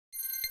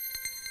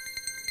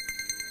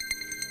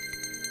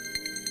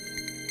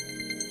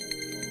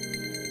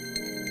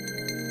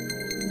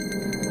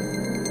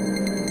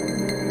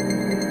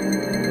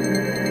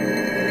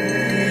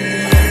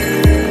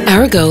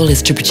goal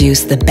is to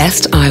produce the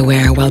best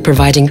eyewear while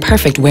providing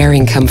perfect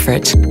wearing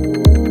comfort.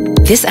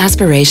 This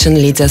aspiration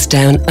leads us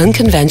down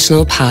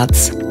unconventional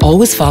paths,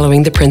 always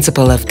following the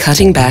principle of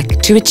cutting back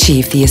to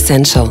achieve the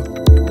essential.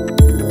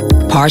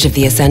 Part of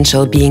the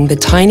essential being the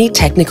tiny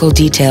technical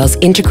details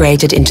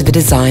integrated into the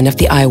design of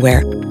the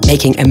eyewear,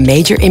 making a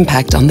major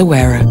impact on the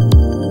wearer.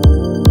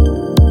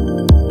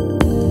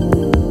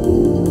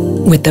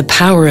 With the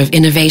power of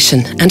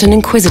innovation and an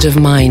inquisitive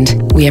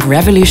mind, we have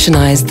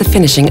revolutionized the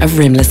finishing of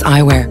rimless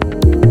eyewear.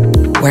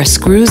 Where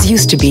screws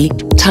used to be,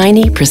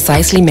 tiny,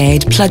 precisely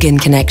made plug-in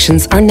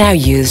connections are now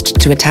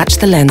used to attach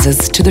the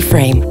lenses to the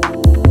frame.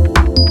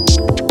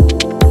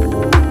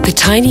 The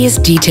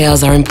tiniest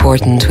details are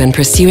important when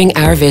pursuing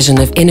our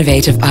vision of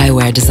innovative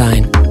eyewear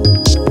design,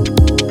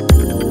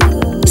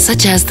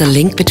 such as the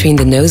link between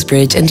the nose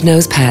bridge and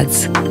nose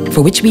pads,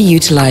 for which we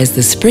utilize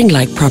the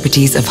spring-like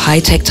properties of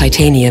high-tech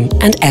titanium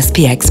and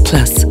SPX+.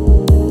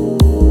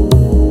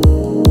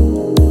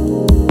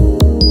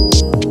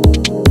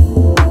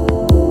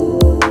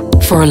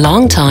 For a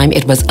long time,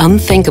 it was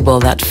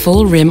unthinkable that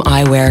full rim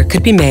eyewear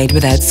could be made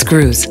without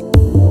screws.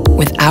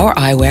 With our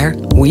eyewear,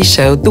 we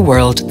showed the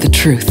world the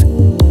truth.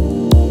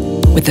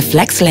 With the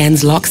Flex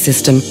Lens lock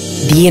system,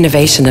 the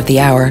innovation of the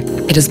hour,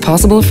 it is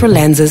possible for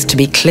lenses to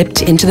be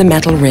clipped into the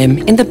metal rim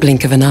in the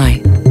blink of an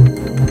eye.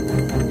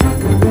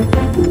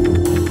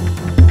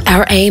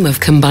 Our aim of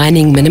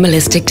combining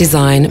minimalistic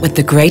design with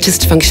the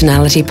greatest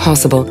functionality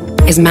possible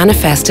is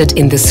manifested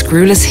in the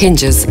screwless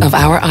hinges of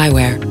our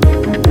eyewear.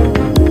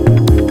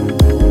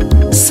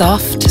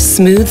 Soft,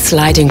 smooth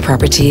sliding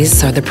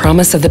properties are the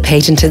promise of the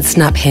patented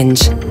snap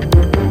hinge.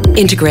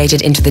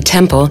 Integrated into the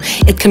temple,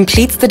 it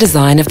completes the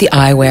design of the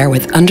eyewear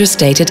with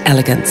understated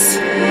elegance.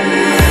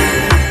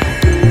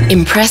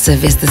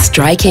 Impressive is the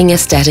striking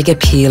aesthetic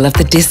appeal of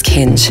the disc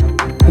hinge,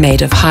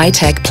 made of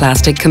high-tech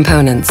plastic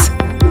components,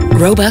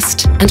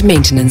 robust and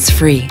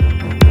maintenance-free.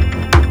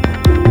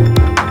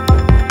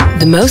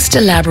 The most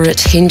elaborate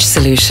hinge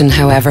solution,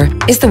 however,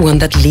 is the one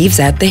that leaves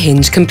out the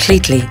hinge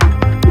completely.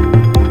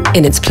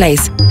 In its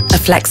place, a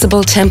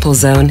flexible temple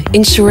zone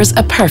ensures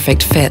a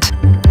perfect fit.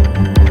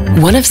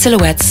 One of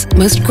Silhouette's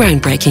most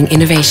groundbreaking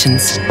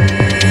innovations.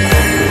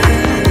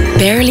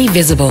 Barely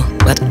visible,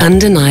 but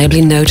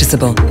undeniably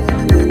noticeable.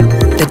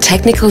 The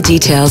technical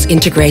details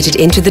integrated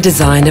into the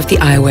design of the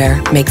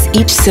eyewear makes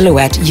each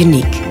silhouette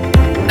unique.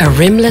 A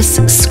rimless,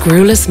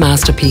 screwless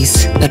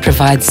masterpiece that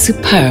provides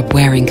superb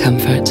wearing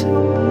comfort.